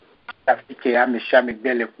Afrique ya mesha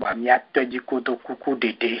megbele kwa mi atoji koto kuku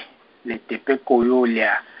dede le tepe koyo le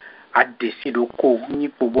a desido ko ni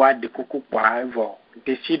pobo a de kuku kwa evo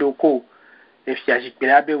desido ko e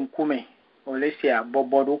fiajikpela be nkume ole se a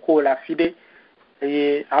bobodo ko la fide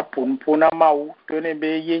e aponpona mawu to ne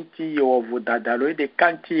be yenti yo vodada lo de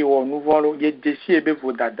kanti yo nouveau lo ye desi e be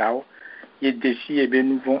vodada o ye desi e be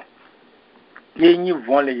nouveau ye ni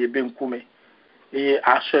von le ye be nkume e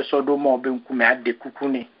aso so do mo be nkume a de kuku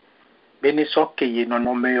ne beni sokeye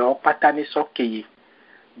nono meyo patani sokeye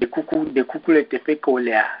de kuku le tepe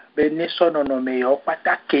kolea beni so nono meyo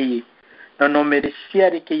patakeye nono mere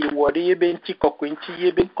siare ke ye wori ye benti kokwinti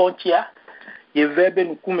ye ben kontia ye vebe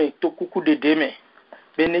nkume to kuku de deme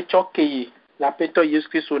beni chokeye la peto Yesu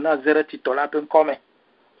Christ na zera titola ben kome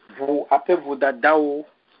vous appelez vous dadao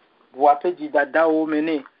vous appelez di dadao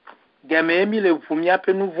mene game mi le vous mi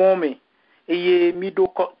appelez nous vome et mi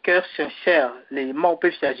do cœur sincère les mots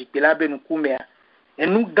peuvent s'agir là ben kumea et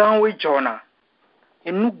nous ganwe jona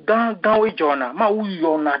ma u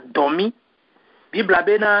yona domi bibla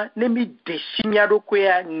bena ne mi desinya do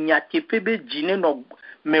kwea nyake pebe jine no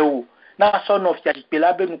meu na so no s'agir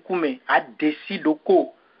là ben kume a décido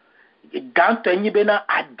ko ganto nyi bena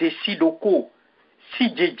a décido ko si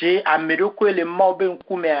jeje ameroko le mots ben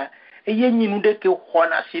kumea et yenyi nu de ke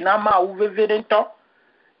hona sinama u vevedento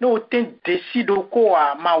no ten décide ko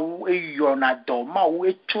a mawu eyona do mawu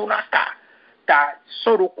echunaka ta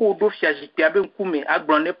soro ko do fiajite abe nkume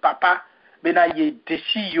agbonne papa bena ye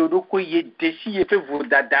desi yodo ko ye desi ye pe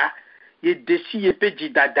vodada ye desi ye pe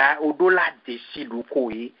jidada odola décide ko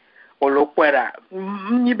yi olokwera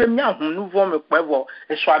ni be mia hu nu vo me pevo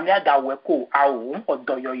eso amia da we ko awo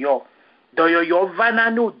odoyoyo vana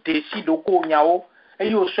no décide ko nyawo et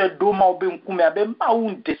yo se doma obe nkume abe ma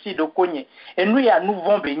un décide konye enu ya nou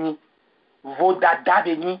von beni vodada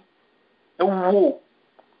beni wo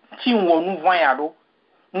ti won nou von ya do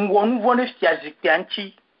won nou von fiazikte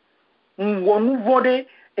anchi won nou von de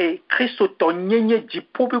Kristo to nyenye di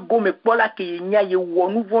pobe gome kpola ke nya ye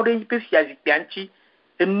won nou von de pe fiazikte anchi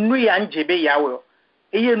enu ya njebe yawe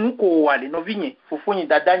e ye nu ko wale no vinye fofonyi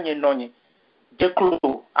dada nye nonye de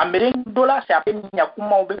klo amere dola se ape nya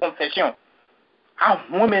kuma obe confession a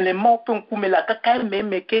mweme le mo pe nkume la kaka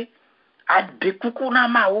memeke a de kuku na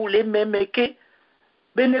ma o le memeke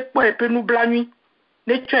bene po epe nu blanui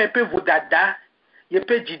ne cho epe vodada ye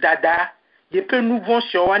pe jidada ye pe nu von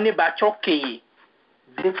sio wane ba chokeye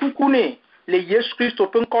de kuku ne le Yesu Christ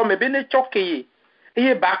pe nkome bene chokeye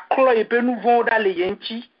eye ba klo epe nu von da le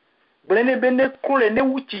yenchi bene klo ne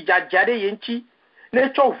wuti jajare yenchi ne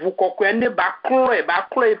cho vukoko ne ba klo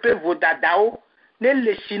epe vodada o ne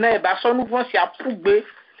le sina e ba so nou von si apugbe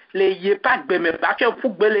le ye pa gbe me ba ke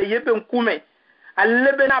fugbe le ye be nkume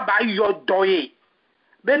ale be na ba yodoye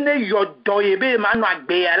be ne yodoye be ma no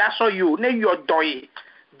agbe ya la so yo ne yodoye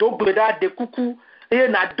dogbeda de kuku e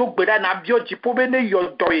na dogbeda na bioji po be ne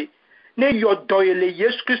yodoye le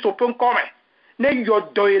Yesu Christ pe nkome ne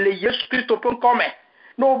yodoye le Yesu Christ pe nkome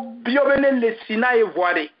no bio be ne le sina e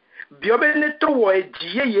voire bio be ne tro e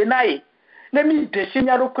die ye na e ne mi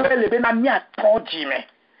desinya ro ko le be na mi atoji me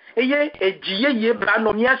eye ejiye ye bra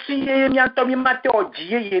no mi asi ye mi ato mi mate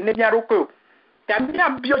ojiye ye ne mi ro ko ta mi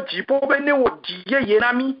abio jipo be ne ojiye ye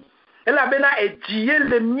na mi ela be na ejiye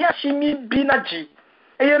le mi asi mi bi na ji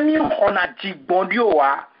eye mi hona ji gbondi o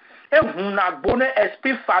wa ehun na gbone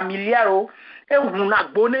esprit familiar o ehun na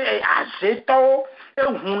gbone azeto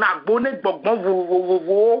ehun na gbone gbogbon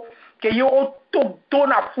vovovovo ke yo to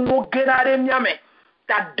na funo genare mi ame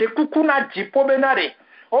ta de kuku na jipo benare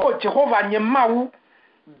o Jehova nye mawu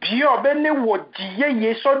bio bene wo diye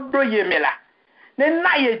ye so do ye mela ne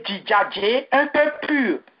na ye dijaje un peu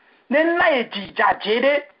pur ne na ye dijaje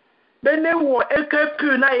de bene wo un peu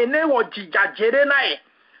pur na ye ne wo dijaje de na ye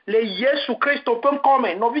le Yesu Christo pe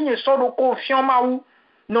nkome no vinye so do confiant mawu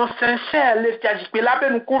non sincère le fiajikpe la be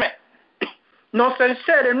nkume non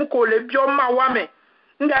sincère nu ko le bio mawame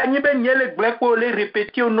nga nyi be nye le gble ko le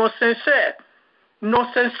répéter non sincère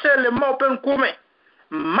le mo pe nkume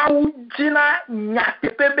mawu dina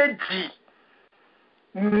nyatepebe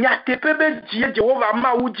di Jehova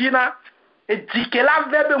mawu dina e dikela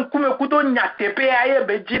vebe nkume kudo nyatepe aye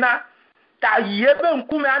be dina ta yebe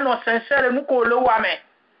nkume ano sincere nu ko le wame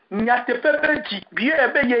nyatepebe di biye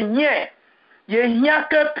ebe ye nya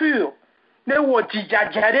ke pur ne wo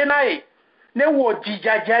dijajare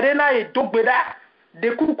na e dogbeda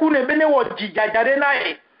de kuku ne be ne wo dijajare na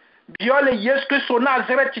e biole Yesu Christo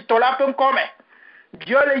Nazareth titola pe nkome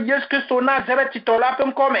biole Yesu Christo Nazareth titola pe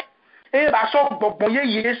nkome e ba so gbogbon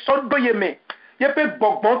ye so do ye me ye pe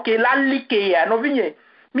gbogbon ke la like ya no vinye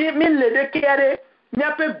mi le de ke yare mi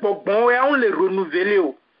pe gbogbon e on le renouveler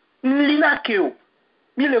o nlina keo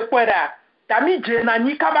mi le kwera ta mi je na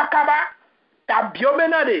ni kaba ta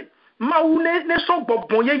biomena de ma ou ne so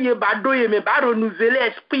gbon ye ba do ye me ba renouveler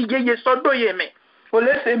esprit ye so do ye me o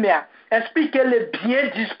le se mea esprit qu'elle est bien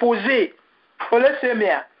disposé o le se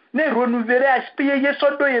mea ne renouveler esprit ye so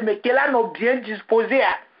do ye me qu'elle a no bien disposé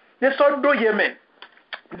a ne so do ye me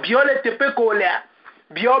bio le tepe ko le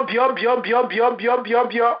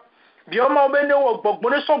bio ma be ne wo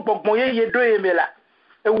gbon ne so gbon ye do ye me la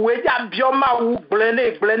e we ja bio ma wu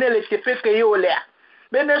glene le tepe ke ye o le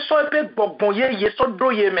be ne so pe gbon ye so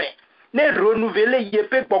do ye me ne renouveler ye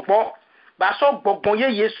pe gbon ba so gbon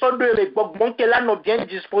ye so do ye gbon ke la no bien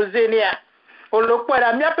disposé ne a o lo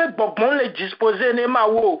kwara mi pe gbon le disposé ne ma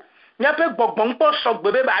wo mi pe gbon po so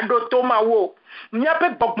gbebe ba do to ma wo mi pe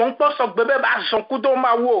gbon po so gbebe ba son ku do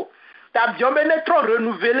ma wo ta bien be ne trop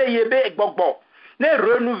renouveler ye be gbon ne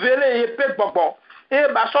renouveler ye pe gbon e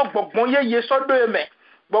ba so gbon ye so do ye me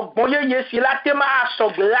gbon ye si la te ma so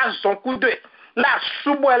gbe la son ku do la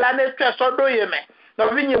subo la ne twa so do ye me no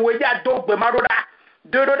vinye we ja do gbe maroda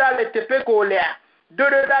do le tepe ko le do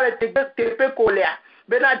le tepe ko le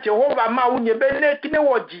be na Jehova ma unye be ne kine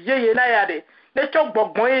wo jiye ye na ya de ne cho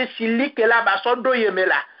gbon ye si like la ba so do ye me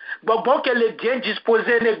la gbon ke le bien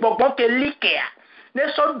disposé ne gbon ke like ya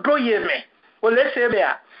ne so do ye me o le se be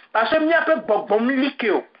a parce que mi ape gbon like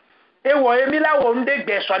o e wo emi la wo nde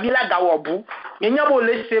gbe so mi la ga wo bu nya bo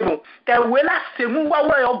le se mo te we la se mu wa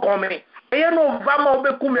wo yo gome e no va mo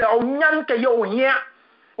be ku me o nyan ke yo hia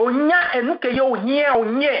enu ke yo hia o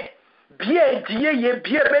nye bien die ye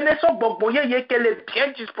bien be ne so gbogbo ye ke le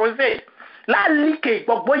bien disposé la like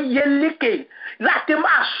gbogbo ye like la te ma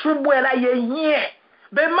subo la ye hia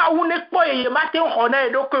be ma wu ne po ye ma te ho na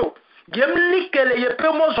e doko gem like le ye pe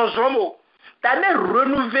mo zozomo ta ne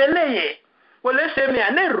renouveler ye o le se me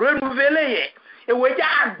ne renouveler ye e we ja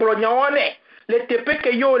agbro nya wone le tepe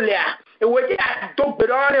ke yo le a e we ja do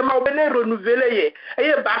gbero ma o be ne renouveler ye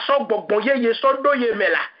e ba so gbogbo ye so do ye me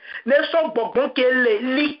la ne so gbogbo ke le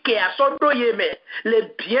like a so do ye me le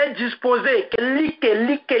bien disposé ke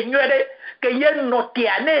like nyere ke ye noté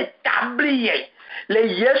a ne établi le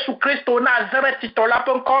Jésus Christ au Nazareth to la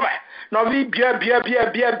pon comme no vi bien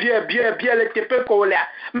le tepe ko le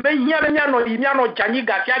me nya no jani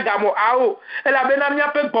gatia gamo ao e la bena mia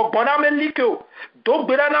pe gbogbo na me like o do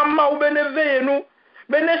gbera na ma o bene venu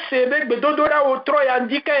bene sebe gbe dodo ra o tro ya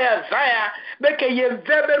ndika ya zaya be ke ye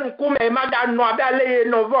vebe nkume maga no abe ale ye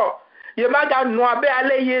novo ye maga no abe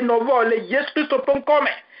ale ye novo le Yesu Kristo pon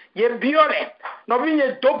come ye biole no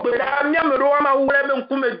vinye do gbera mia me ro ma wure be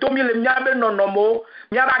nkume do mi le mia be nonomo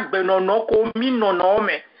mia ba gbe nono ko mi nono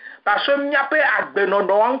me parce que mia pe agbe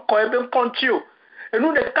nono anko e be kontio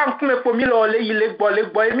enu de kan kume po mi lo le ile gbo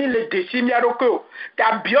mi le desi mi aroko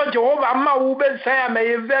ta bio Jehova ma wu be saya me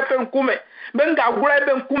ye vepe nkume be nga wura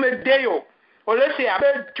be nkume deyo o le se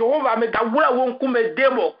abe Jehova me ga wura wo nkume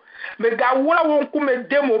demo me ga wura wo nkume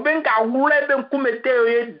demo be nga wura be nkume deyo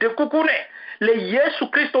ye de kukune le Yesu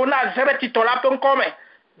Kristo Nazareth to la pon come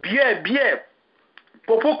bien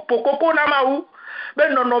poko na ma wu be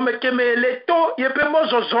no me keme le to ye pe mo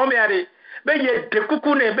zozo me are be ye de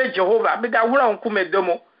kukune be Jehova be ga wura nkume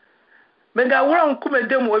demo me ga wura nkume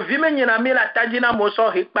demo vi me nyina mi la tajina mo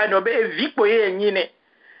so hikpa no be vi po ye nyine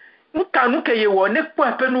nka nuke ye wo ne po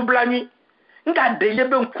ape nu blani nka de ye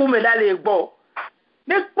be nkume da le gbo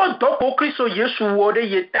ne po do ko Kristo Yesu wo de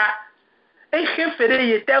yeta e chefere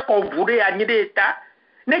yeta ko vure anyi de yeta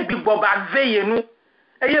ne gbigbo ba veye nu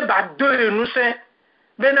e ye ba do enu se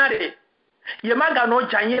benare ye maga no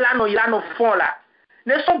janye la no fon la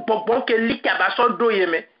ne so gbogbo ke lika ba so do ye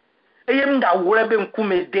me e ye nga wure be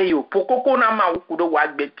nkume de yo pokoko na ma wukudo wa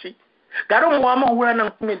gbeti garo mo ma wure na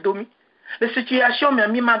nkume domi le situation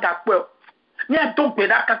mi maga po mi a do gbe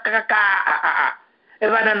da kakaka e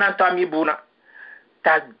va na to mi buna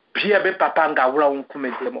ta bia be papa nga wura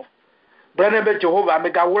nkume demo brane be Jehova me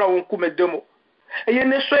ga wura nkume demo e ye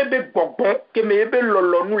ne so e be gbogbo ke me be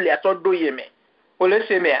lolo nu le aso do ye me o le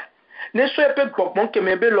se me a ne so e be gbogbo ke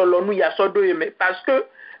me be lolo nu ya so do ye me parce que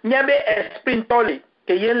mi a be esprit tole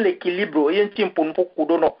ke yen l'équilibre yen timpo npo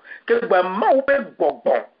kudo no ke gba ma o be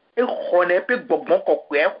gbogbo e khone pe gbogbo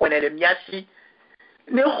kokwe e khone le miasi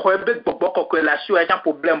ne khobe gbogbo kokwe la si o ya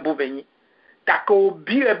problème bu veni tako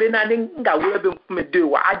bi ebe na nga wo ebe me de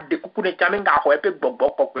wa ade kuku ne chame nga ho ebe gbogbo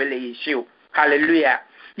kokwe le yesio hallelujah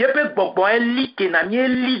ye pe gbogbo en like na mi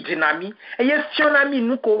li dinami e ye fiona mi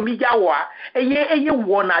nu ko mi jawa e ye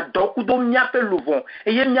wona doku do mi ape louvon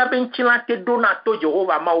e ye mi ape nchilante do na to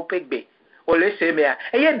Jehova ma o pe gbe o le se me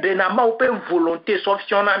e ye de na ma o pe volonté so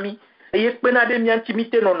fiona mi e ye pe na de mi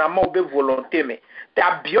intimité no na ma o pe volonté me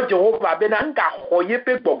ta bio Jehova be na nga ho ye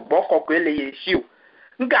pe gbogbo kokwe le yesio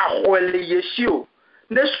nga xɔle yesi o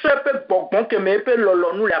ne sɔ eƒe gbɔgbɔ keme eƒe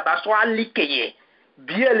lɔlɔnu le abasɔ ali keye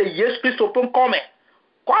bie le Yesu Kristo ƒe ŋkɔme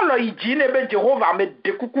kɔlɔ yi dzi ne be Jehova me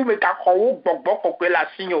de kuku me gaxɔ wo gbɔgbɔ kɔkɔe le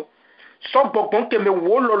asi o sɔ gbɔgbɔ keme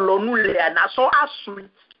wo lɔlɔnu lea nasɔ asu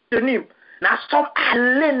tenim nasɔ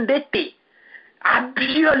ale ŋde te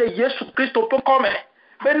abie le Yesu Kristo ƒe ŋkɔme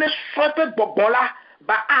be ne sɔ eƒe gbɔgbɔ la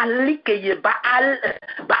ba ali keye ba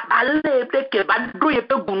ale ebe ke ba do ye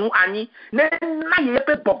pe gunu anyi ne na ye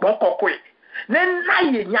pe gbɔgbɔ kɔkɔe ne na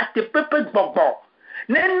ye nyateƒe pe gbɔgbɔ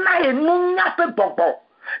ne na ye nunya pe gbɔgbɔ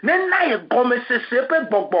ne na ye gɔmesese pe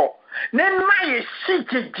gbɔgbɔ ne na ye si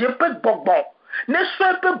dzedze pe gbɔgbɔ ne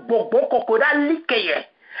sɔ pe gbɔgbɔ kɔkɔe ɖe ali keye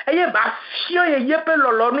eye ba fiɔ ye pe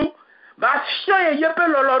lɔlɔnu ba fiɔ ye pe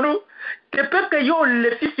lɔlɔnu teƒe ke yewo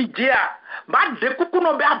le fifi dzea ba de kuku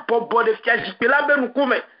nɔ be abɔbɔ le fiazikpe la be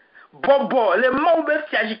ŋkume bɔbɔ le Mawu be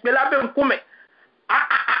fiazikpe la be ŋkume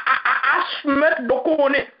asume doko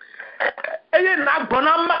ne eye na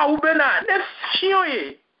gbɔna Mawu bena ne fiɔ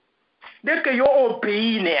ye de ke yo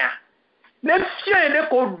obéi nea ne fiɔ ye de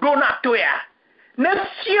ke do na to ya ne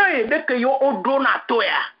fiɔ ye de ke yo do na to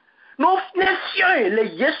ya no ne fiɔ ye le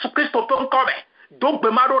Yesu Kristo ƒe ŋkɔme do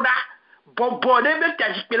gbemaɖo ɖa bɔbɔ de be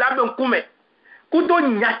fiazikpe la be ŋkume kudo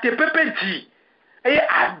nyateƒe pe dzi eye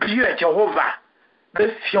abie Jehova be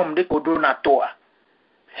fiɔm de ko do na toa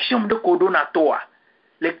fiɔm de ko do na toa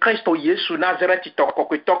le Kristo Yesu Nazaretitɔ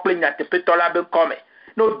kɔkɔetɔ kple nyateƒetɔ la be ŋkɔme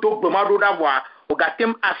no do gbemaɖo ɖa vɔa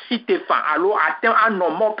ogatem asi te fa alo atem anɔ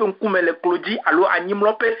mɔ ƒe ŋkume le klodzi alo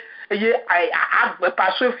anyimlɔƒe eye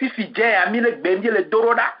paso fifi dze ya mi le gbe mi le do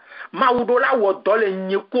ɖa Mawu ɖo la wɔ dɔ le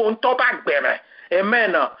nyekuo ŋutɔ ƒe agbe me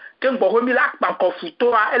amen ke gbɔho mi la kpankɔ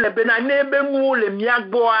futoa ele bena ne be nuwo le mia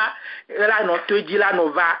gbɔa la nɔ to dzi la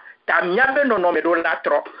nɔ va ta mia be nɔnɔme ɖo la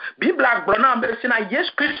trɔ Biblia gblɔ na be sina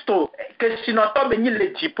Yesu Kristo ke sinɔtɔ be nyi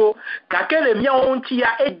le dziƒo gake le miawo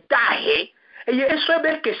ŋutia eda he eye esɔ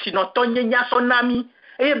be ke sinɔtɔ nye nyasɔ na mi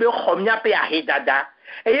eye be xɔ miaƒe ahe dada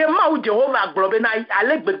eye Mawu Jehova gblɔ bena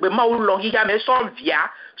ale gbegbe Mawu lɔ xixia me sɔ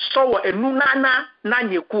via sɔ wɔ enunana na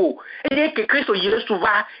nye ku eye ke Kristo Yesu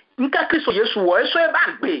va nka Kristo Yesu wɔ esɔ ebe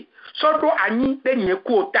agbe sɔ ɖo anyi ɖe nye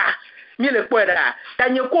ku ta mi le kpɔe ɖa ta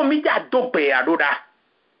nye ku mi dza do gbe aɖo ɖa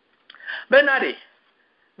bena ɖe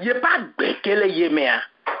ye ƒe agbe ke le ye mea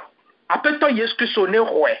Aƒetɔ Yesu Kristo ne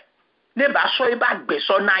xɔe ne ba sɔ ebe agbe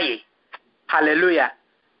sɔ na ye haleluya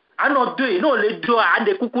anɔ doe ne wòle doa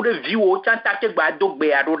aɖe kuku ɖe viwo tsanta ke gba do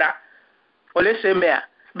gbe aɖo ɖa wòle se mea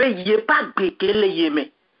be ye ƒe agbe ke le ye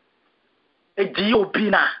me edzi yewo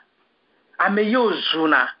bina ame yewo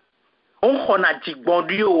zuna woxɔna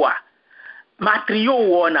dzigbɔɖiwo wa matri yewo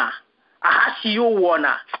wɔna ahasi yewo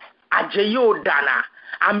wɔna adze yewo ɖana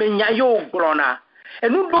amenya yewo gblɔna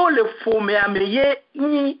enu ɖewo le ƒome ame ye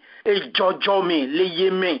nyi edzɔdzɔme le ye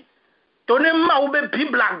me to ne Mawu be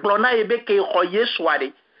Biblia gblɔ na ye be ke xɔ Yesua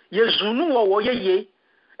ɖe Yesu nuwɔwɔ yeye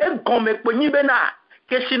egɔme kpe nyi bena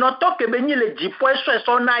kesinɔtɔ ke be nyi le dziƒo esɔ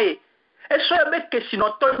esɔ na ye esɔ be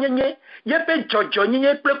kesinɔtɔ nyenye yeƒe dzɔdzɔ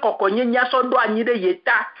nyenye kple kɔkɔ nyenye sɔ ɖo anyi ɖe ye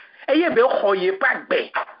ta eye be xɔ ye ƒe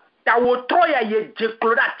agbe ta wòtrɔ ya ye dze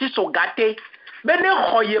klo ɖe ati so gate be ne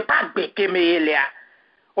xɔ ye ƒe agbe keme ye lea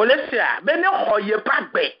wòle sea be ne xɔ ye ƒe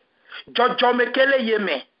agbe dzɔdzɔme ke le ye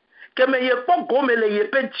me keme ye kpɔ gome le ye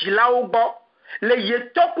ƒe dzilawo gbɔ le ye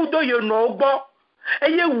tɔkudo ye nɔwo gbɔ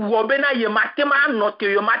eye wɔ bena ye mate ma anɔ te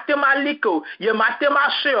ye mate ma li ke o ye mate ma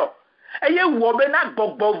sue o eye wɔ bena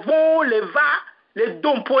gbɔgbɔ vɔwo le va le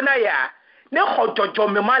do mpɔ na ya ne xɔ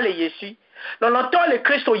dzɔdzɔme ma le ye si lɔlɔtɔ le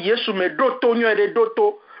Kristo Yesu me ɖo to nyuie ɖe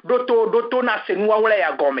ɖo to na se nuwɔwɔ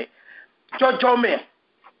ya gɔme dzɔdzɔme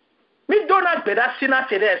mi dona gbe ɖa si na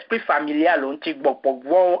se ɖe esprit familial ŋuti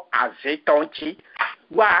gbɔgbɔ azetɔ ŋuti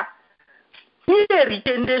wa mi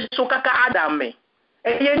hérité nde so kaka Adame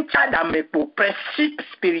eye ŋuti Adame kpo principe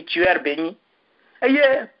spirituel be nyi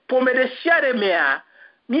eye ƒome ɖe sia ɖe mea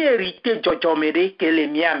mi hérité dzɔdzɔme ɖe ke le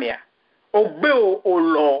mia mea ogbe o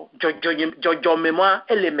lɔ dzɔdzɔme ma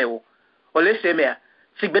ele me o ole se mea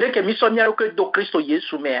sigbe ɖe ke mi sɔ mia ɖokui do Kristo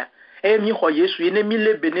Yesu mea eye mi xɔ Yesu ye ne mi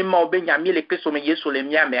le be ne Mawu be nya mi le Kristo me Yesu le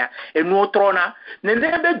mia mea enuwo trɔna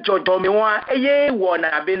nene be dzɔdzɔme wa eye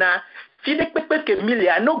wɔna bena fi ɖe kpekpe ke mi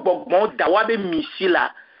lea no gbɔgbɔ da wa be misi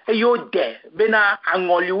la eye wo de bena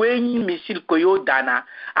aŋɔliwoe nyi misi ko yo dana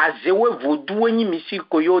azewo voduwo nyi misi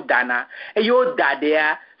ko yo dana eye wo da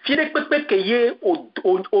ɖea fi ɖe kpekpe ke ye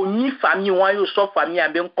onyi fami wa yo sɔ fami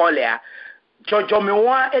abe ŋkɔ lea dzɔdzɔme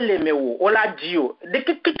wa ele me wo wola di o de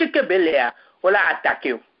kekeke be lea wola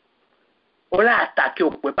atake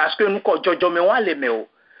o kpe parce que nukɔ dzɔdzɔme wa le me o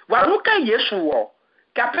wa nuka Yesu wɔ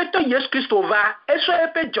Aƒetɔ Yesu Kristo va esɔ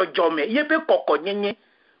eƒe dzɔdzɔme yeƒe kɔkɔ nyenye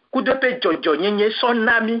kudo eƒe dzɔdzɔ nyenye sɔ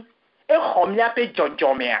na mi xɔ míaƒe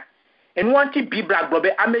dzɔdzɔmea enua ŋuti bibla gblɔ be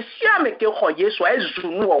ame sia ame ke xɔ Yesu ezu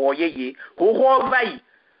nuwɔwɔ yeye xoxo va yi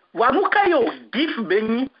vɔa nu ka ye wòdif be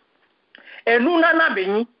nyi enunana be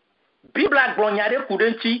nyi bibla gblɔ nya ɖe ku ɖe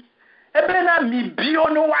ŋuti ebena mi biwo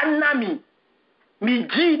ne woana mi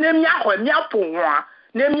dzi ne míaxɔe míaƒo hlɔa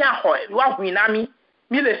ne míaxɔe woahui na mi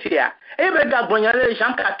le sia eye be gagblɔ nya ɖe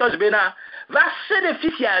Jean 14 bena va se ɖe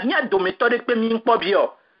fi sia mía dometɔ ɖekpe mi ŋkpɔ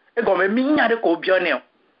biɔ egɔme mi nya ɖe ko biɔ nɛ o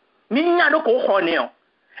mi nya ɖe ko xɔ nɛ o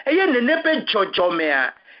eye nene ƒe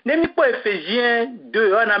dzɔdzɔmea ne mi kpɔ Ephésiens 2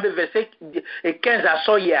 yɔna be verset 15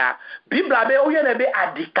 asɔ yia bibla be woyɔnɛ be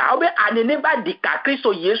adika wo be anene ba adika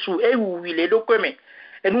Kristo Yesu ewuwi le ɖokui me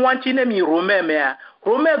enua ŋuti ne mi Romain mea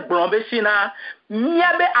Romain gblɔ be si na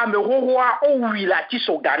mía be ame xoxoa owui le ati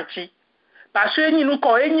soga ŋuti parce que enyi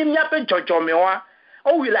nukɔ enyi míaƒe dzɔdzɔmewoa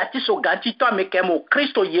owui le ati soga ŋuti tɔ ame ke me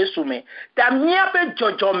Kristo Yesu me ta míaƒe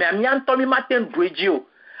dzɔdzɔmea mía ŋutɔ mi mate ŋu ɖu edzi o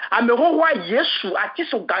ame xoxoa Yesu ati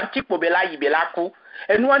soga ŋuti kpo be la yi be la ku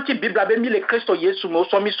enua ŋuti bibla be mi le Kristo Yesu me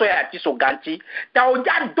wosɔ mi sɔ ya ati soga ŋuti ta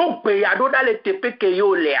wòdza do gbe ya ɖo ɖa le teƒe ke ye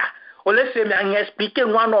wòlea wòle se mi aŋe expliquer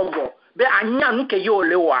nua nɔgbɔ be anya nu ke ye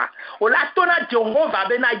wòle wɔa wòle ato na Jehova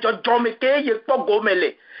be na dzɔdzɔme ke ye kpɔ gome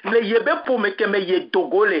le ye be ƒome ke me ye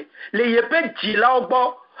dogo le ye ƒe dzilawo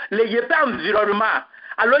gbɔ le ye ƒe environnement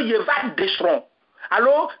alo ye va de srɔ̃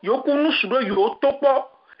alo yewo nusu ɖo yewo to kpɔ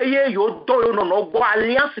eye yewo dɔ yewo nɔnɔ gbɔ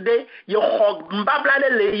alliance ɖe ye xɔ nubabla ɖe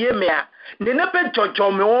le ye mea nene ƒe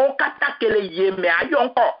dzɔdzɔmewo katã ke le ye mea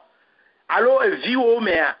yɔ ŋkɔ alo eviwo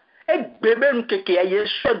mea egbe be nukekea ye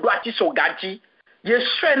sɔe ɖo ati soga dzi ye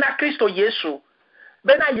sɔe na Kristo Yesu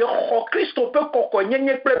bena ye xɔ Kristo ƒe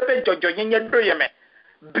kɔkɔnyenye kple ƒe dzɔdzɔnyenye ɖo ye me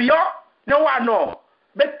biɔ ne woanɔ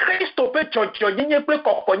be Kristo ƒe dzɔdzɔnyenye kple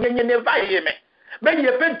kɔkɔnyenye ne va ye me be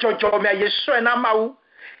ye ƒe dzɔdzɔmea ye sɔe na Mawu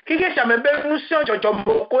keke sia me be ŋusẽ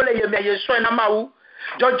dzɔdzɔme ko le ye mea ye sɔe na Mawu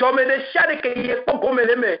dzɔdzɔme ɖe sia ɖe ke ye kpɔ gome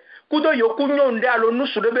le me kudo yewo nyɔnu ɖe alo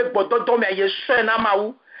nusu ɖe be gbɔdɔdɔ mea ye sɔe na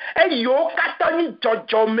Mawu eyiwo katã nyi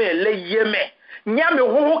dzɔdzɔme le ye me nyame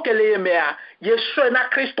xoxo ke le ye mea ye sɔe na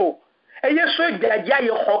Kristo eye sɔe gbedzia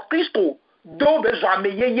ye xɔ Kristo do be zɔ ame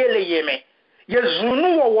yeye le ye me ye zu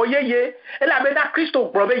nuwɔwɔ yeye elabena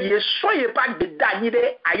Kristo gblɔ be ye sɔ ye ƒe agbe de anyi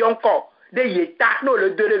ɖe ayɔnkɔ ɖe ye ta ne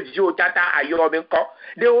wòle do ɖe viwo tata ayɔ be ŋkɔ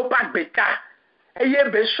ɖe woƒe agbe ta eye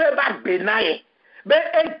be sɔe be agbe na ye be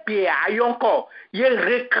egbea ayɔnkɔ ye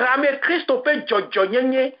réclame Kristo ƒe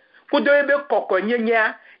dzɔdzɔnyenye kudo ye be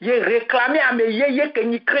kɔkɔnyenyea ye réclame ame yeye ke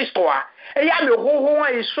nyi Kristoa eye ame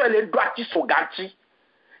xoxoa ye sɔe le do ati soga ŋuti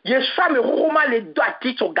ye sɔ ame xoxo ma le do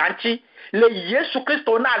ati soga ŋuti le Yesu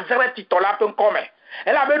Kristo Nazaretitɔ la ƒe ŋkɔme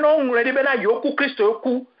elabena woŋlɔe ɖi bena yewoku Kristo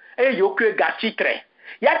yoku eye yewokue gati tre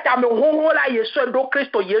ya ta ame xoxo la ye sɔe ɖo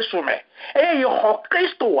Kristo Yesu me eye ye xɔ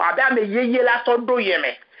Kristo abe ame yeye la sɔ ɖo ye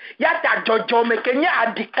me ya ta dzɔdzɔme ke nye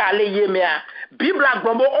adika le ye mea Bibla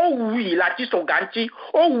gblɔ be owui le ati soga ŋuti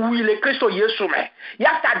owui le Kristo Yesu me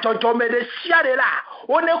ya ta dzɔdzɔme ɖe sia ɖe la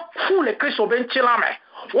wone ku le Kristo be ŋutilã me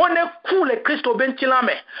wone ku le Kristo be ŋutilã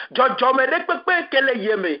me dzɔdzɔme ɖe kpekpe ke le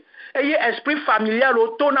ye me eye esprit familial wo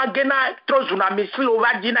to na gena trɔ zuna misi wo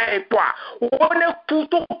va dzi na ye kpɔa wone ku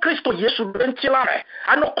to Kristo Yesu be ŋutilã me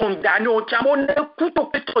anɔ kɔndane wo tia wone ku to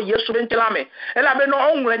Kristo Yesu be ŋutilã me elabena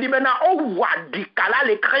woŋlɔe ɖi bena wowu adika la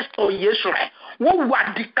le Kristo Yesu me wowu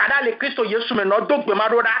adika la le Kristo Yesu me nɔdo gbema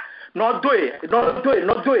ɖo ɖa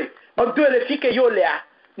nɔdoe le fi ke yo lea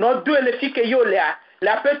nɔdoe le fi ke yo lea le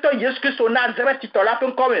aƒetɔ Yesu Kristo Nazaretitɔ la ƒe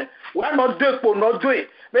ŋkɔme woanɔ doe kpo nɔdoe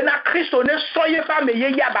bena Kristo ne sɔ ye ƒe ame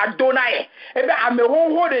yeye aba do na ye ebe ame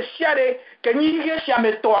xoxo ɖe sia ɖe ke nyi ye sia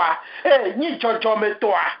me tɔa nyi dzɔdzɔme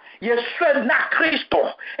tɔa ye sɔe na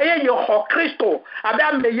Kristo eye ye xɔ Kristo abe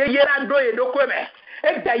ame yeye la ɖo ye ɖokui me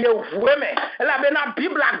eda ye ʋue me elabena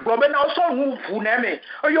Bibla gblɔ bena wosɔ nu ʋu ne me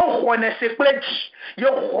eye woxɔne se kple dzi ye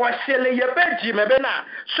xɔ se le ye ƒe dzi me bena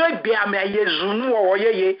sɔe gbea mea ye zu nuwɔwɔ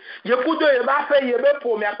yeye ye kudo ye ƒe aƒe ye be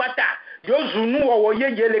ƒomea kpata yewozu nuwɔwɔ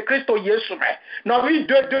yeye le Kristo Yesu me nɔvi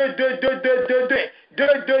de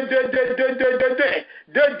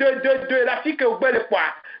la fi ke wogbe le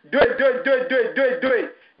kpɔa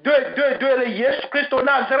de le Yesu Kristo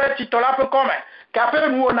Nazaretitɔ la ƒe ŋkɔme kaƒe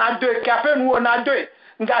nuwo na doe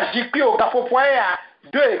nga zikpui o gaƒoƒoa ya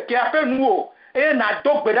doe kaƒe nuwo eye na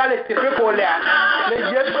do gbe ɖa le teƒe ko lea le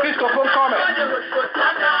Yesu Kristo ƒe ŋkɔme.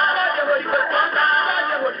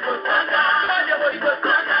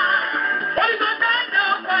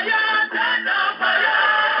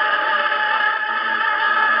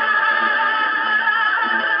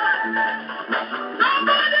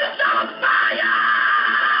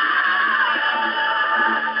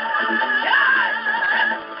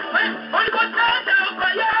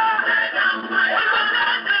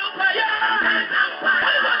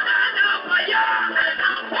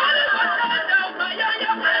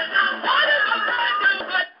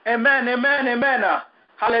 Amen, amen, amen.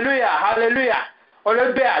 Alléluia, alléluia. On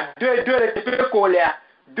le bé à 2, le TP colère.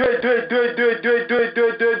 2, le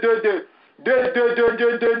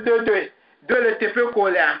TP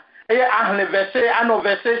colère. Et à nos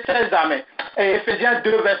versets 16 amen. Et Ephésiens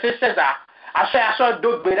 2, verset 16 à chaque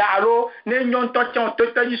d'autres béra, alors, n'ayons t'entend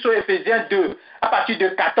sur Ephésiens 2, à partir de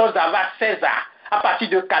 14 à 16 à partir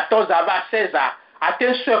de 14 à 16 à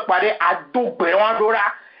tes soeurs parler à d'autres béra,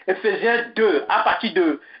 Ephésiens 2, à partir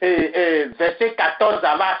de verset 14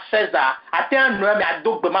 à 16 à tes un nomme à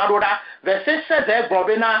d'autres béra, verset 16 à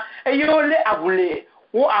et y'en à vouler.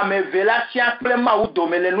 Ou à me vela si un pleinement ou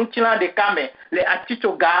domine les noutilan de kame, les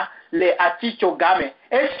atitoga, et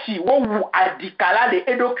si ou adikala les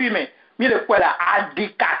édocument, mi le quoi la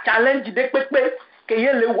adika challenge de pepe, que y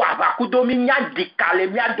le wabakudomi nya dikale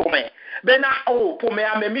mia dome. Bena oh pour me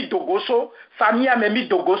amemi dogoso, famille amemi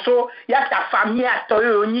dogoso, ya ta famille a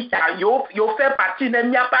toyo ni ta yo fait partie ne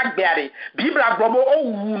mia pas gbere. Bible a globo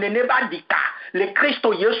oh ne ba dika. Le Christ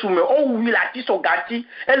Yesu me oh oui la ti so gati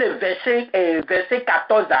et le verset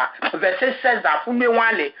 14 verset 16 fu me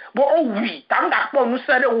wale. Bo oh oui, tanga po nu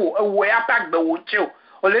sere wo ya pa gbe wo nche o.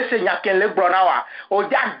 O le seigneur ken le bronawa o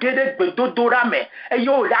dia gede gbe dodora me e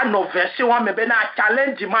yo la no verset wa me be na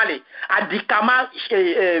challenge male adikama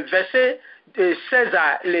verset 16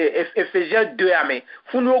 les Ephésiens 2 ame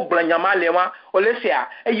funu ogbanyama lewa o le sea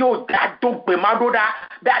e yo da dogbe madoda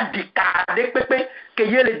da dika de pepe que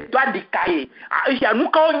ye le doit dikaye a nous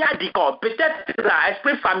quand on y a dit peut-être la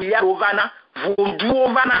esprit familial ovana vodou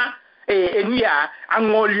ovana et nous ya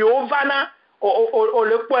angoli ovana o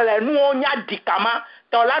le poil nous on y a dikama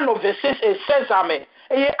dans la no verset 16 ame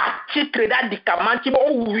et à titre da dikama ti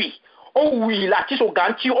oh oui la ti so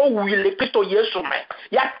ganti oh oui le Christ Yesu mais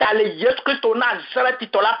ya tale Yesu Christ Nazareth ti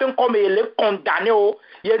to la pen comme il est condamné o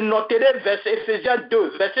il noté verset Ephésiens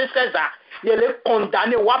 2 verset 16 il est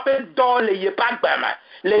condamné ou appelle dans les pas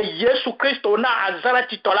les Jésus Christ Nazareth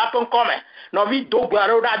ti to la pen comme no vi do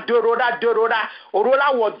roda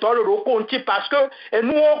orola wo do ro konti parce que et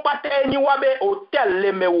nous on pas ni wabe hôtel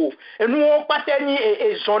le mewo et nous on pas ni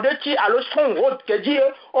et zonde ti à le son road que dit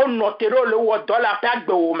on notero le wo do la pa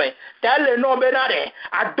gbe wo me tel le no benare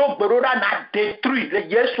a do roda na détruit le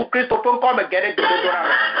Jésus Christ pen comme gere de dora.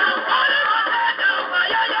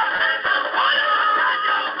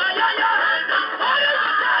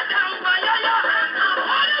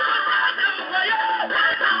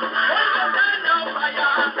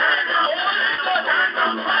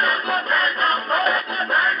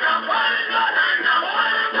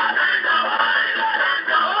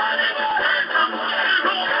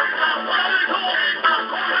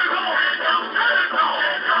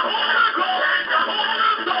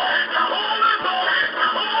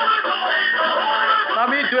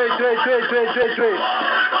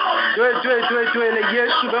 Les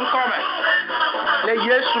Yesu ben come. Les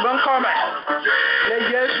Yesu ben come. Les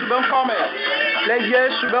Yesu ben come. Les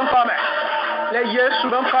Yesu ben come. Les Yesu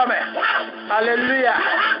ben come. Alléluia.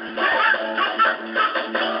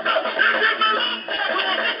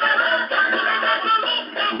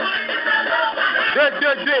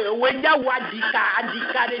 Deux, wenya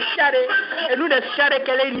adika de chare, et nous de chare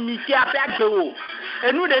qu'elle est inimité à faire de haut.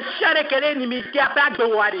 Et nous de chare qu'elle est inimité à faire de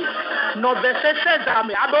haut. Nos versets 16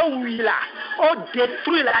 armées, ah ben oui là, on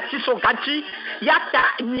détruit la tisogati, yata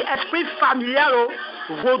ni esprit familial,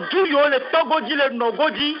 vodou yo le togodi le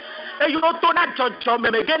nogodi, et yo tona jojo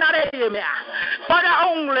me genare yemea. Para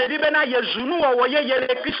on le dibena yezunu o ye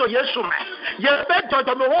le Christ Yesu me. Ye pe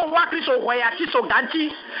jojo me wo wa Christ o ya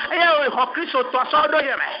tisogati, e yo Christ to so do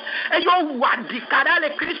yeme. E yo wa dikada le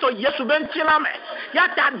Christ Yesu ben tilame.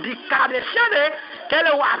 Yata dikade chane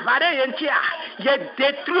kele wa vare yentia. Ye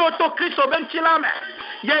détruit auto Christ ben tilame.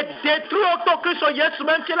 Ye détruit auto Christ Yesu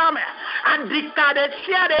ben tilame. Andikade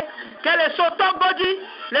siade kele soto godi,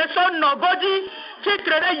 le son no godi,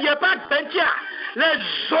 titre de ye pas bentia. Les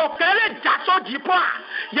zokele jaso dipo,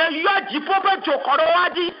 ye yo dipo pe jokoro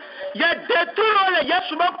wadi, ye détruit le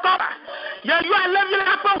Yesu ben kora. Ye yo levi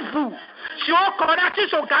la pe vous. Si on connaît qui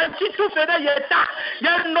sont garantis tout fait de yeta, ye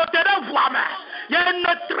notere voime, ye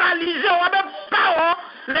neutraliser ou même pas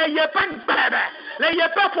les yepa gbere, les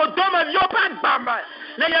yepa faut dome vio pas gbamba,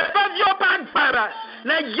 les yepa vio pas gbere,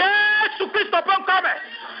 les Yesu Christ peut comme,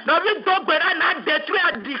 no vi dogbera na détruire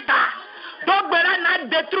adika. Dogbera na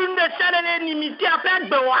détruire ne sere l'enimité à faire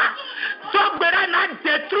bewa. Dogbera na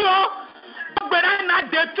détruire,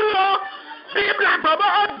 Bible a gobo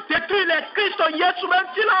on détruit les Christ Yesu même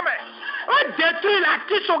si l'homme. On détruit la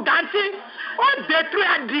Christ ganti, on détruit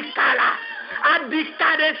adikala.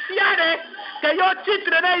 Adika de siare, que yo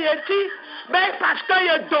titre ne yeti, mais parce que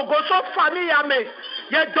ye dogoso famille ame,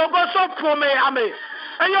 ye dogoso prome ame.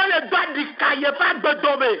 Eyo le badika ye pa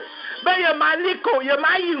gbedobe. Be ye maliko ye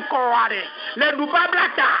mayi nkorare. Le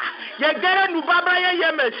nubablata. Ye gere nubabla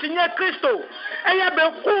ye me signé Christo. Eye be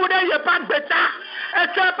kude ye pa gbeta. E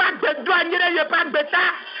so pa gbedo anyire ye pa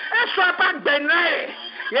gbeta. E so pa gbenai.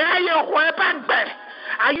 Ye ho pa gbe.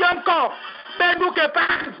 Ayonko benu ke pa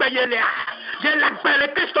gbe ye le. Je la gbe le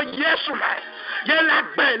Christo Yesu la. Je la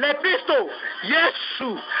gbe le Christo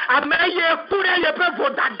Yesu. Ameye kure ye pe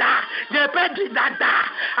vodada. Ye pe di dada.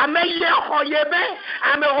 Ameye ho ye be.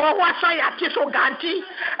 Ame ho wa so ya ti so ganti.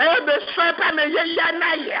 E be so pa me ye ya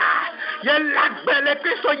na ya. Ye la gbe le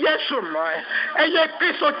Christo Yesu mo. E ye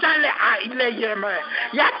Christo chale a ile ye me.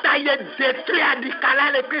 Ya ta ye détruit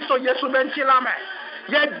adikala le Christo Yesu menti la me.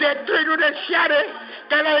 Ye détruit nous de chiare.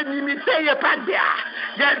 Que l'inimité ye pas bien.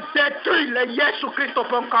 Ye détruit le Yesu Christo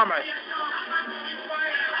pour comme.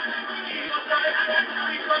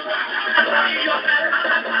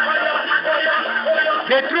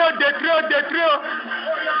 Détruire.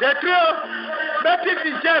 Mais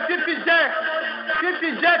Fifi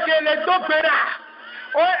que les deux pera.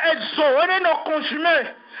 O ezo, on est non consumé.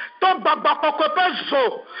 To babako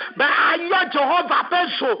peso. Ba ayo Jehovah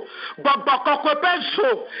peso. Babako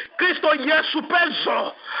peso. Christo Yesu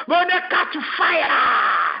peso. Bone catch fire.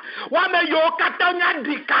 Wame yo katanya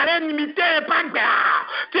dikare nimite pagba.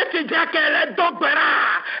 Titi jakele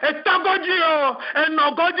dogbera. E togodio, e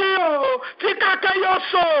nogodio. Tika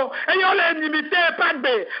kayoso, e yo le nimite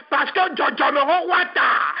pagbe. Parce que Jojo me wata.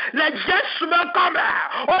 Le Yesu me come.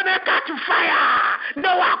 On est catch fire.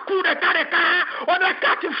 No waku de kareka. On est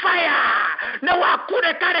catch fire. Ne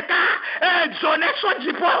wakure kareka zone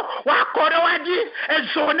sojipo wakore waji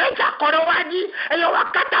zone jakore waji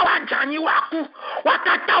wakata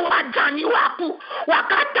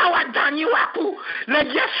wajani waku le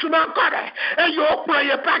Yesu mankore yo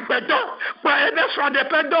proye pa gbedo proye be son de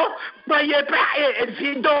pedo proye pa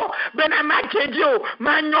vido benama jedio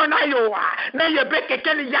manyona yo na ye be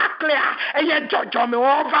kekeli ya clear ye jojo me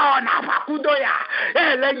over on afakudo ya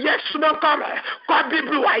le Yesu mankore ko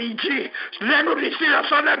Bible wa iji lenu risi le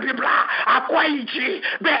son de Bible akwa iji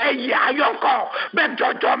be ya yonko be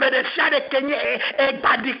jojo me de shade kenye e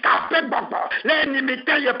badika pe gbogbo le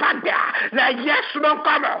nimite ye pa gba le Yesu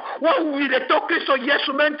mankore wo wi le to Kristo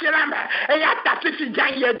Yesu mentira me e ya tafifi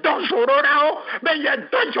jan ye don zorora o be ye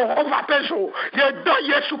don Jehovah peso ye don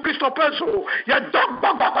Yesu Kristo peso ye don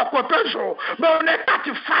gbogbo peso be on est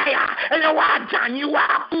at fire e ye wa janyi wa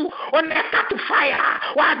ku on est at fire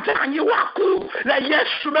wa janyi wa ku le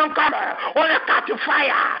Yesu mankore on est at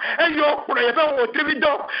fire e yo prebe o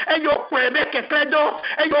trivido e yo prebe kekledo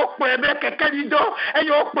e yo prebe kekelido e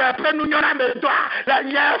yo prebe nu nyona me do la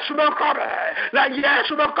Yesu mankore ye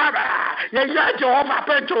ya Jehovah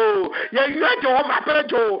pejo ye ya Jehovah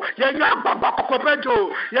pejo ye ya babako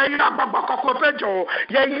pejo ye ya babako pejo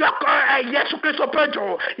ye ya Yesu Kristo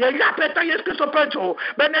pejo ye ya peta Yesu Kristo pejo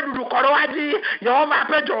benedu koro aji Jehovah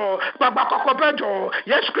pejo babako pejo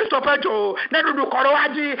Yesu Kristo pejo nedu koro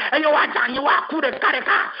aji e yo wajanyi wa kure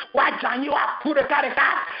kareka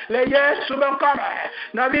le Yesu mankore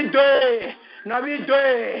na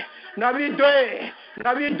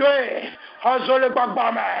vi doe Hozole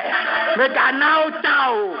bagbame me gana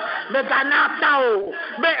tao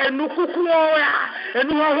be enukuku ya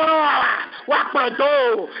enu ho wa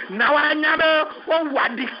podo na wa nyame wo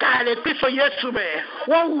wadika le Kristo Yesu me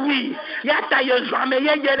wo wi ya ta Yesu ame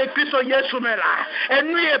ye le Kristo Yesu me la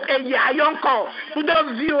enu e ya yonko tu do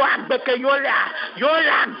vi o agbeke yo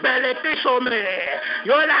la gbele Kristo me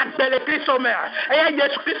e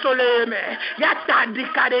Yesu Kristo le me ya ta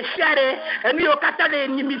dika de shere enu yo kata le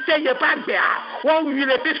nimite ye pa wọ́n wí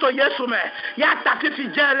le Kristo Yesu me ya tafi fi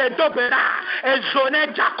jele dobera ezone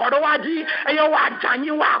jakorowaji eyo wa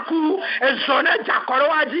janyi wa ku ezone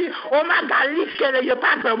jakorowaji o magali kele ye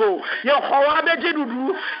pagbemo ye howa be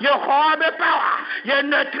jidudu ye howa be power ye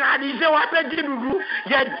neutraliser wa be jidudu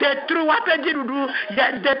ye détruire wa be jidudu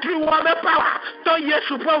ye détruire wa be power to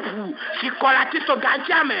Yesu pofu sikolati so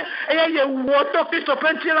gantiame ye wo to Kristo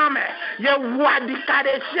pentilame ye wa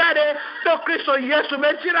dikade siare to Kristo Yesu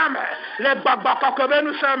mentilame le baba kokebe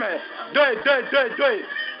nous sommes deux.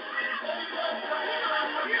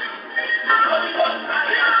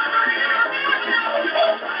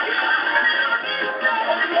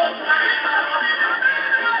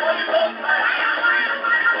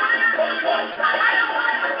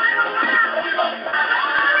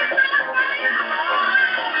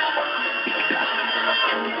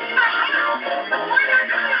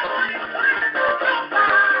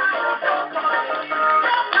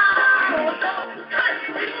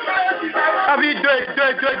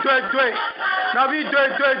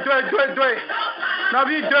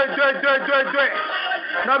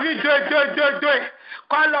 Novi deux.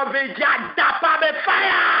 Call of Jadapa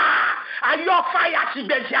fire. Are you fire to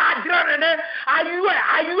the Jadrene? Are you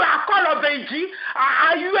a call of Ag?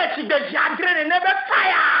 Are you to the Jadrene? Never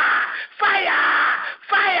fire.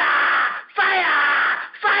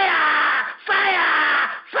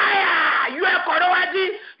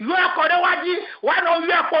 You are Kodawaji. One of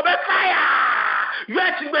you are fire. You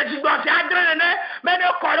are to the Jadrene. Men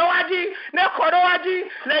of Kodawaji.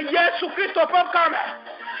 Let Jesus Christ come.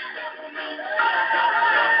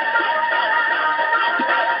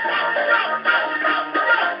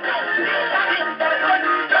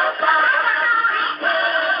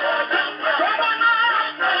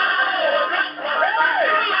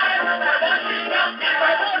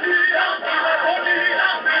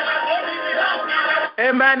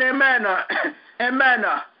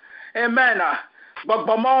 Amen.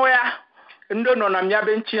 Bogbomoya ndo no na mia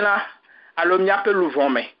benchila alo mia pelu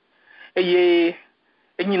vome. Eye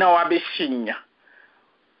enyina wa beshinya.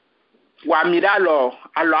 Wa miralo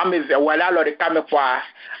alo ameve wala alo de kame kwa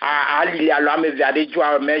alili alo ameve adeju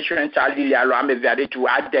a measurement alili alo ameve adeju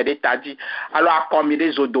adede taji alo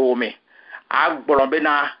akomide zodome. Agbolombe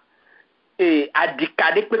na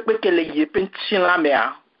adikade pepe kele ye penchila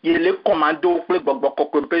mea yele commando ple gbogbo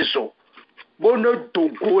kokwepezo bono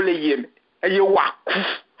dogo le yeme eye waku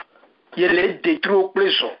yele detro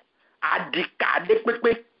plezo adikade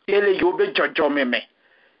pepe kele yobe jojo meme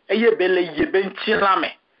eye bele yebe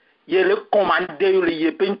ntilame yele commande le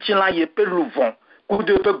yebe ntila yepe luvon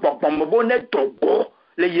kude pe gbogbo mo bono dogo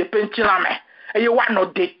le yepe ntilame eye wa no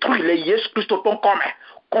détruire le Yesu Christ ton comme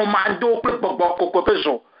commando ple gbogbo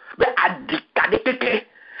kokwepezo be adikade keke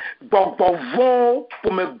gbogbo vo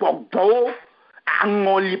pour me gbogbo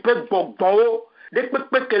angoli pe gbogbo de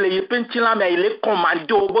pepe kele ye pentila me ile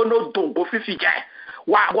commando bono dongo fifije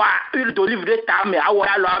wa huile d'olive de ta me awo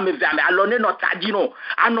alo ame ve me alo ne no tadino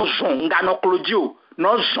ano zon nga no clodio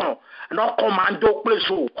no zon no commando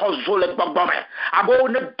pleso kozo le gbogbo me abo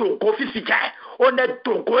ne dongo fifije on est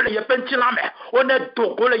dogo le yepe ntilame on est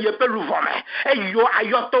dogo le yepe luvome eyo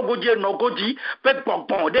ayoto goje no goji pe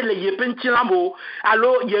gbongbon de le yepe ntilamo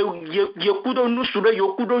alo ye kudo nusure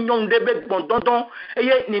yo kudo nyonde be gbondondon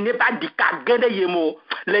eye ni ne ba dika gede yemo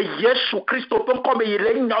le Yesu Christ pon comme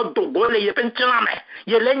yele nya dogo le yepe ntilame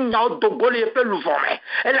yele nya dogo le yepe luvome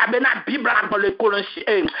et la bena Bible dans le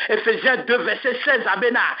Colossiens Ephésiens 2 verset 16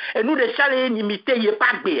 abena et nous de chale inimité ye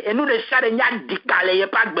pas gbe et nous de chale nya dika le ye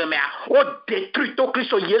pas gbe me o Trito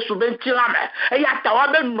Christo Yesu bentilame e ya tawa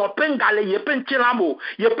be no pengale ye pentilamo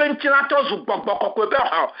ye pentilato zu gbogbo kokwepe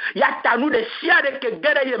ho ya tanu de sia de ke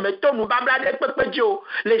gere ye metonu babla de pepejo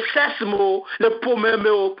le sesmo le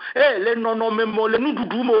pomemo le nonomemo le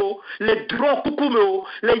nududumo le dron kukumo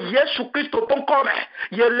le Yesu Christo ponkome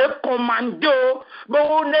ye le commando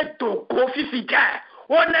bo ne to kofifija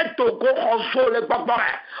on est togo rozo le gbogbo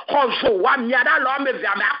rozo wa miada lo me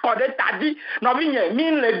via me accordé ta dit no mi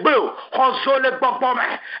min le gbe rozo le gbogbo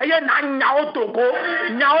me eye na nyao togo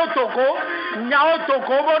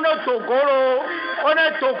bono togo lo on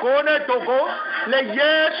est togo le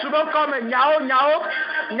Yesu mo comme nyao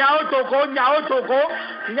togo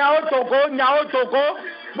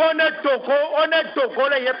bono togo on est togo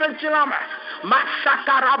le yepenchilama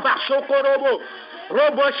masakaraba sokorobo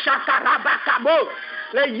robo shakaraba kabo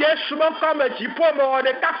le Yesu mon comme dipo mo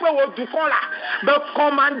de kape wo dukon la me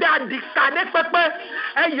commander a dictader pepe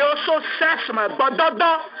e yo so ses me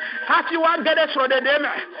bododo hati wa gede so de me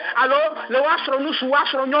allo le wasro nusu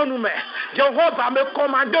wasro nyonu me Jehovah me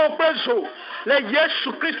commander o peso le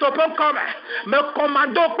Yesu Christo pon comme me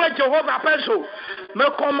commander o pe Jehovah peso me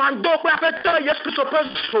commander o pe afete Yesu Christo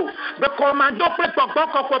peso me commander o pe gbogbo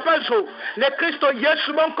ko peso le Christo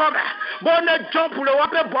Yesu mon comme bonne jump pour le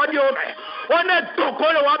wape body o me on est dogo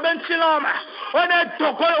le wa bentilome on est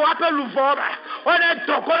dogo le wa pe luvome on est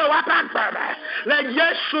dogo le wa pa gbeme le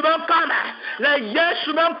Yesu mon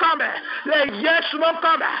comme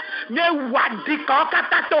ne wadi ka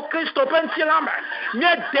katato Christo bentilome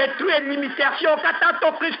ne détruire limitation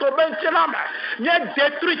katato Christo bentilome ne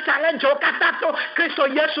détruire challenge katato Christo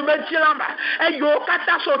Yesu bentilome e yo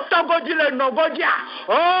kataso togo di le nogodia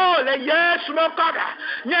oh le Yesu mon comme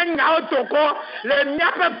ne nyao dogo le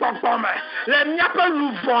miape gbogbo le miape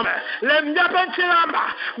luvome le miape ntilama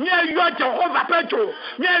nye yo Jehovah pejo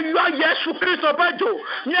nye yo Yesu Christo pejo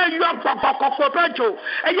nye yo gbogbo pejo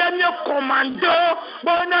eye nye commando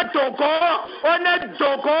bonne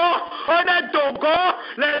dogo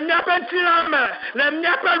le miape ntilama le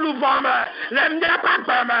miape luvome le miape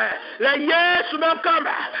gbeme le Yesu me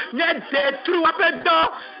comme nye détruit wape do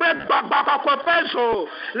pe gbogbo pejo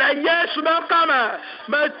le Yesu me comme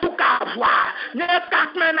me tout qu'à voir. Nye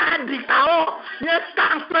quand maintenant dit kao, nye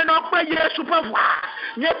quand maintenant que Jésus peut voir.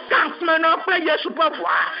 Nye quand maintenant que Jésus peut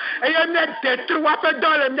voir. Et je ne détruis pas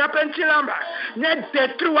dans le mien pentilamba. Ne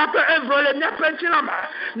détruis pas œuvre le mien pentilamba.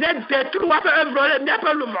 Ne détruis pas œuvre le mien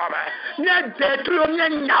pelumamba. Ne détruis le mien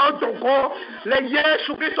nyao dogo. Le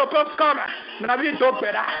Jésus Christ peut comme. Navi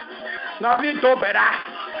dobera. Navi dobera.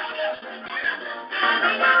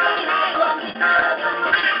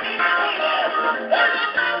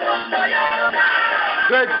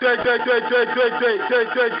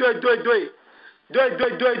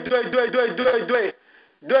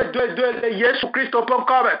 Yesu Kristo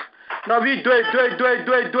pomkome. Novi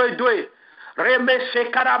dwe. Reme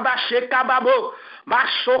shekaraba shekababo.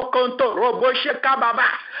 Masokonto robo shekababa.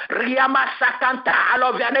 Riama sakanta.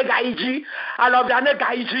 Alors viane gaiji.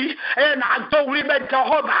 Et na do libe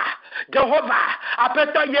Jehovah.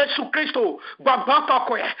 Apeta Yesu Kristo. Gbogbo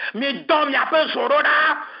kokwe. Mi dom ya pe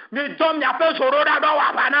zorona. Mi dom ya pe zorona do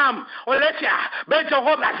wabanam. Olesia. Ben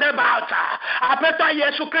Jehovah zebauta. Apeta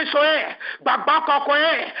Yesu Kristo Gbogbo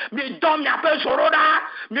kokwe. Mi dom ya pe zorona.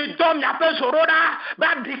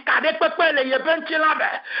 Ba dikade pepe le yebenti labe.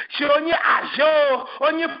 Si onye ajo.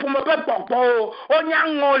 Onye pumepe gbogbo. Onye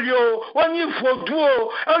angolio. Onye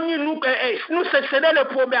vodou. Onye nous céder le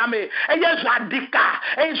problème. Et yesu adika.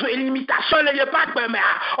 Et yesu limitation le pas de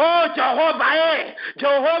oh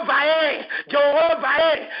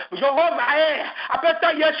Jehovah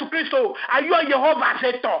apeta Yesu Kristo ayo Jehovah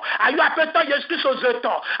zeto ayo apeta Yesu Kristo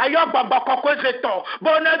zeto ayo gbogbo zeto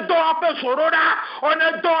bonne do ape sorora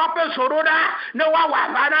ne wa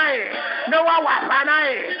vanae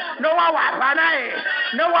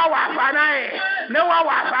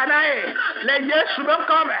le Yesu me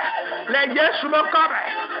come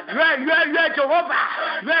Jehovah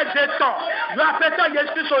zeto yo apeta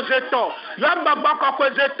Yesu Kristo zeto yo gbogbo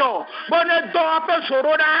zeto bonne do ape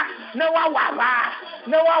sorora ne wa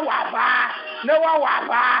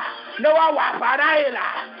vanae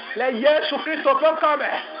le Yesu Kristo peut come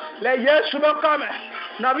le Yesu me come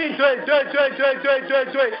na vi deux.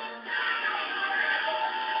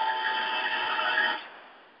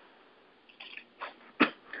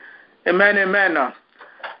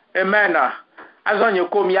 Amen. Azonye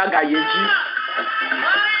komi aga yeji.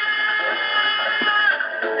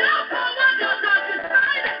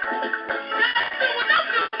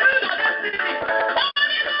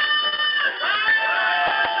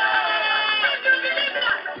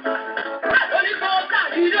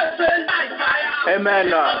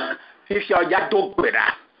 Amen. Fifi oja dogbera.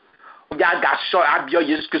 Oja gaso abio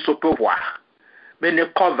Yesu Kristo peut voir. Mais ne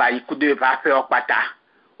kova ikude va faire opata.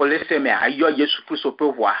 O laisse me ayo Yesu Kristo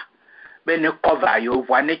peut voir. Mais ne kova yo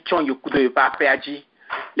voit ne chon ikude va faire ji.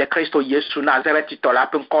 Le Kristo Yesu Nazareth titola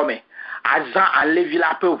peut comme. Azan enlevi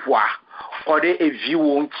la peut voir. Kode e vi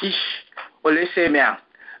wonti. O laisse me.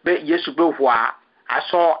 Mais Yesu peut voir.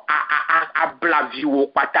 Aso a blavi wo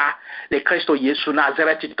pata le Kristo Yesu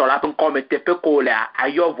Nazareth titola peut comme te peut coller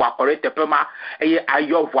ayo voir kore te peut ma et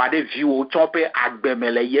ayo voir de vi wo chompe agbeme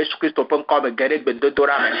le Yesu Kristo peut comme gere gbe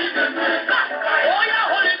dodora me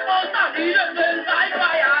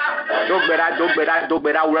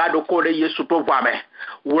dogbera ula do ko de Yesu peut voir me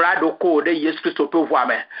ula do ko de Yesu Kristo peut voir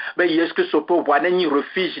me mais Yesu Kristo peut voir ni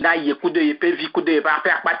refuge na yekude yepe vi kude ba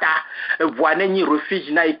pata voir ni refuge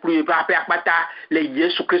na yeklu ba pata le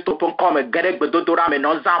Yesu Kristo peut comme gere gbe dodora me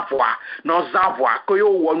nos envoie que yo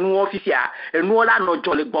wonu officia et nous la no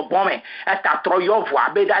jole gbogbo me eta tro yo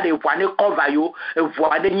voir be da de voir ne cover yo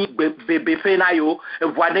voir ni bébé pena yo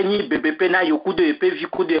voir ni bébé pena yo kude yepe vi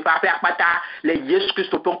kude ba pata le Yesu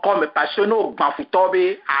Kristo peut comme parce que no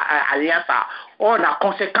gbafutobe alliance on a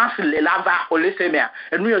conséquence les lava au laisser mer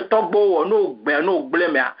et nous togbo no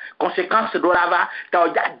gblema conséquence do lava ta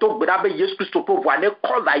ja dogbera be Yesu Kristo pour voir ne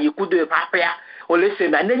cover yo kude ba pia o laisser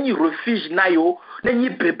mer ni refuge na yo ni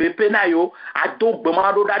bébé pena yo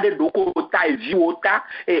adogbema do dade doko ta vi ota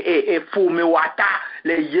et fome wata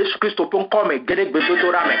le Yesu Kristo pour comme gere gbedo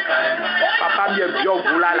do rame papa mi bio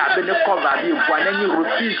vula la be ne cover bi voir ni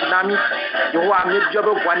refuge nami yo wa mi bio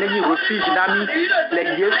be voir ni refuge nami le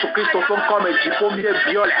Yesu Kristo pour comme pour mieux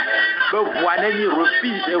violer be voir ni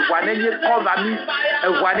refuge et voir ni cover mi et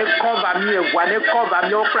voir ni cover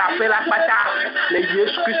mi o frapper la pata le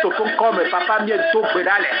Yesu Kristo pour comme papa mi do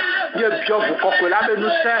pedale mi bio vous kokola be nous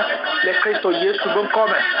saint le Kristo Yesu bon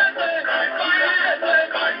comme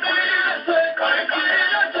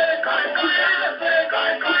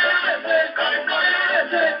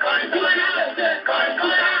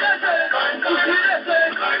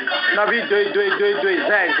Navi 2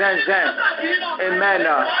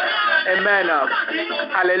 Amen.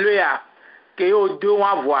 Alléluia. que yo deux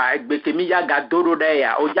on voit Bekemi ya gadoro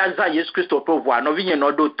ya o ya za Yesu Christ peut voir no vinye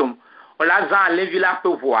no do tom o la za levi la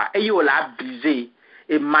peut voir et yo la brisé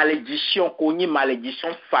et malédiction koni malédiction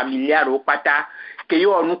familiale au pata que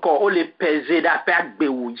yo nous ko o le peser da pe agbe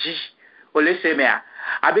oji o le semea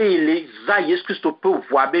abe il za Yesu Christ peut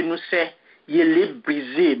voir be nous c'est il est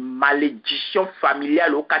brisé malédiction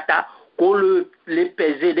familiale au kata ko le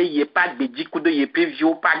peser de y pas de di kudo y pe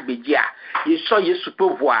vio pas de dia il so Yesu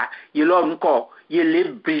peut voir il encore il est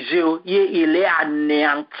brisé il est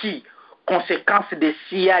anéanti conséquence de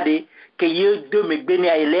siade que il de me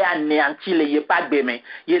bénir il est anéanti le y pas de mais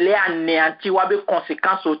il est anéanti wa be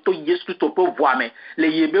conséquence auto Yesu tout peut voir mais le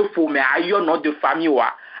y be fou mais ayo nom de famille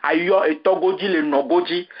wa ayo etogoji le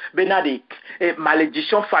nogoji benade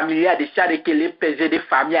malédiction familiale de siade que les peser de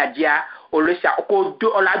famille a dia o le sa ko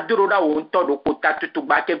do la doro da won to do ko ta tutu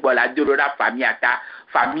ba ke gbo la doro da famille ata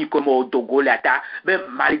famille comme au Togo l'ata ben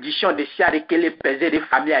malédiction de siade que les peser de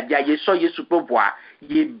famille a dia Yesu Yesu peut voir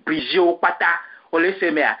il brisé au pata o le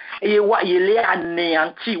semea et il est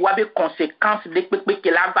anéanti wa be conséquences de pepe que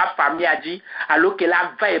la va famille a dit alors que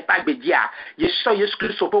la va et pas be dia Yesu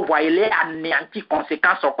Christ peut voir il est anéanti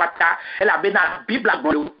conséquences au pata elle a ben la Bible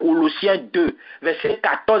dans le Colossiens 2 verset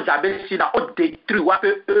 14 avec si na o détruit wa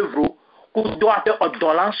peu œuvre doit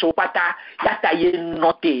ordonnance au pata yata ye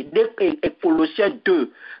noté de Colossiens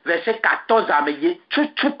 2 verset 14 mais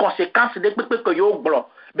tout conséquence de que yo blo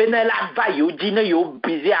benela va yo dine yo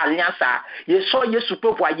briser alliance ye so Yesu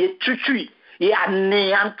peut voyer tutu et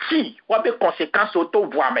anéanti ou be conséquence auto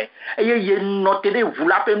voir mais ye noté de vous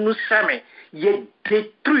la peut nous semer ye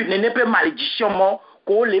détruit ne peut malédiction mon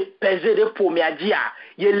ko le peser de pomia dia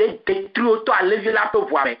il est détruit auto à lever la peut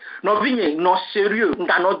voir mais non vigne non sérieux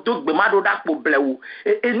nga no dogbe ma do da po blewu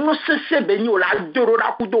et nous c'est béni o la doro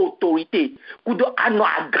da ku autorité ku do ano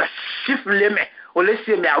agressif le mais on laisse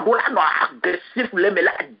mais agola no agressif le mais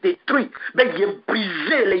la détruit mais il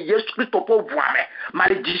brisé les Jésus Christ pour voir mais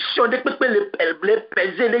malédiction de pepe le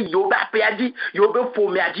peser les yoba pe a dit yoba fo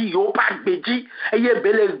me a dit yo pas gbedi et il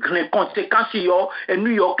belle conséquences yo et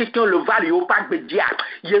New York quelqu'un le val yo pas gbedi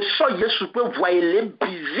Yesu peut voir les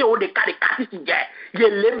brisé au de caractéristiques il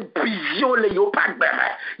est brisé le yo pas gbedi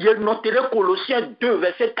il noté Colossiens 2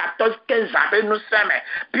 verset 14 15 avec nous sommes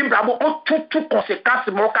puis bravo on tout conséquences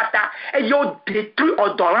mon kata et yo détruit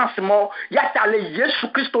ordonnance mon yata le Yesu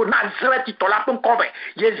Christ au Nazareth to la pour convaincre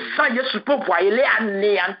Yesu peut voir il est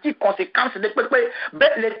anéanti conséquences de pepe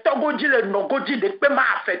les togoji le nogoji de pepe m'a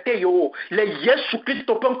affecté yo le Yesu Christ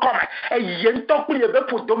peut convaincre et yento ku yebe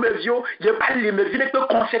pour domevio ye pas limevio de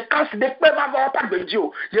conséquences de pepe m'a avoir pas de Dieu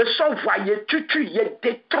ye sont voyé tutu ye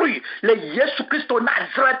détruit le Yesu Christ au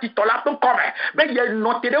Nazareth to la pour convaincre ben ye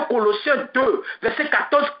noté de Colossiens 2 verset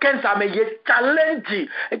 14 15 mais ye challenge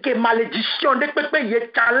que malédiction de pepe ye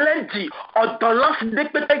challenge ordonnance de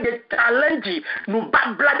pepe ye challenge nous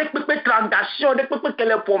babla de pepe transaction de pepe que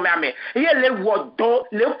les pommes mais il les wodo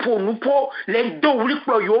les pour nous pour les deux oui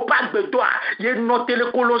pour yo pas de toi il noté le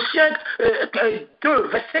Colossiens 2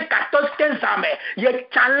 verset 14 15 mais il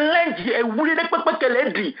challenge et oui de pepe que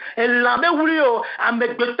les dit et là mais oui yo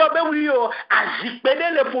avec de toi mais oui yo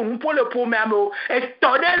azipede le pour le pommes et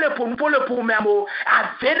tonner le pour le pommes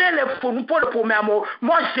avere le pour le pommes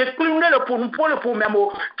moi j'ai cloué le pour le pommes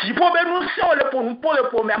tu peux nous sur le pour le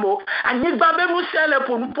pommes ani ba be nous sur le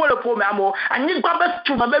pour le pommes ani ba be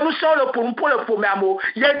tu ba be nous sur le pour le pommes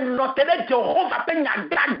ye noté le Jehovah pe nya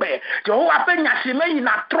gagbe Jehovah pe nya sime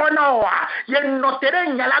ina trona wa ye noté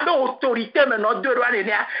le nya la be autorité mais no de roi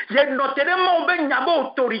ne ye noté le mo be nya be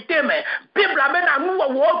autorité mais bible be na nu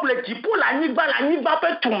wo le tipo la ni ba pe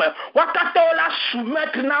tout mais wakata la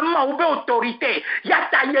soumettre na ma ou be autorité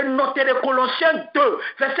yata ye noté le Colossiens 2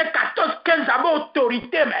 verset 14 15 a be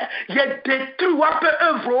autorité mais ye détruit wa pe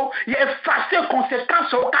œuvre ye effacer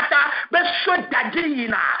conséquences au kata be so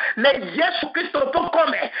dadina le Jésus Christ pour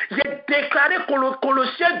comme ye déclaré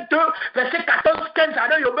Colossiens 2 verset 14 15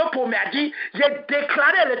 a yo be pour me dit ye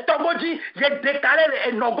déclaré le togoji ye déclaré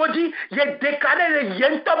le nogoji ye déclaré le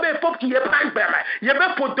yentobe faut qu'il y ait pas de ye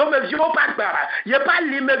be pour domevio pas de ye pas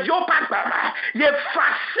limevio pas de ye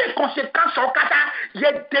effacer conséquences au kata ye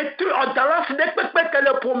détruit ordonnance de pepe que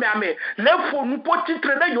le premier le faut nous pour titre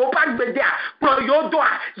de yo pas de dia pour yo doit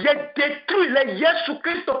ye détruit le Jésus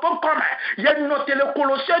Christ pour comme Il y a noté le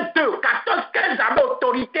Colossiens 2, 14, 15 avec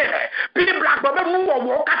autorité. Bible a gbogbo nous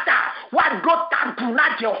wo kata. Wa do tabuna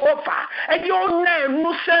Jehovah. Et dit on est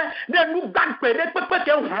nous c'est de nous gagner de pepe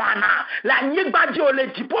ke wana. La nyigba di o le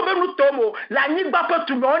di po be nous tomo. La nyigba pe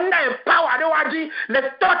tu on est power de wadi. Le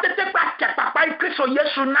tote te pa ke papa Christ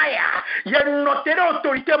Yesu na ya. Il y a noté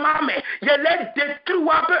l'autorité mame. Il y a les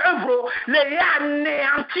détruire un peu œuvre. Les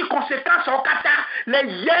anéantis conséquences au kata. Les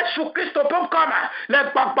Yesu Christ au comme les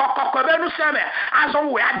baboko comme nous sommes.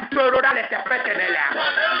 Azon we adoro dans les tepes tenela.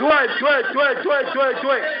 Doe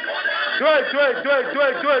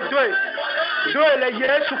les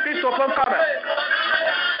Yesu Christ au comme.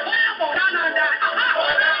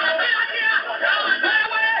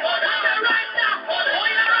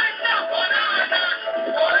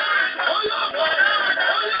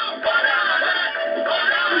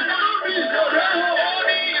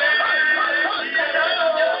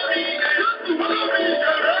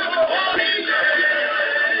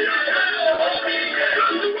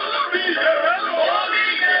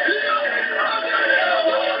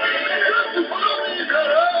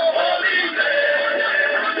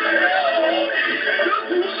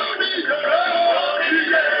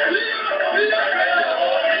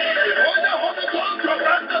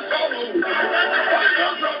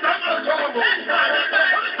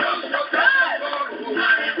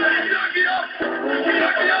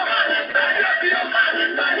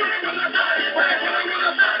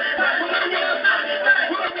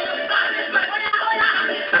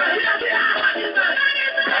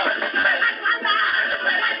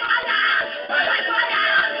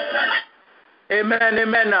 Amen,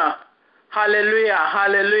 amen. Hallelujah,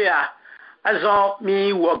 hallelujah. Azon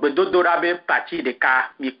mi wo gbedodorabe parti de ka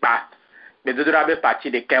mi pa. Gbedodorabe parti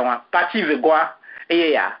de kewa. Parti vegwa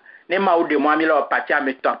eye ya. Ne ma o de mo mi lo parti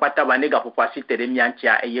ameto apata ba nega popasi tere mi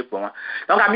antia eye po. Donc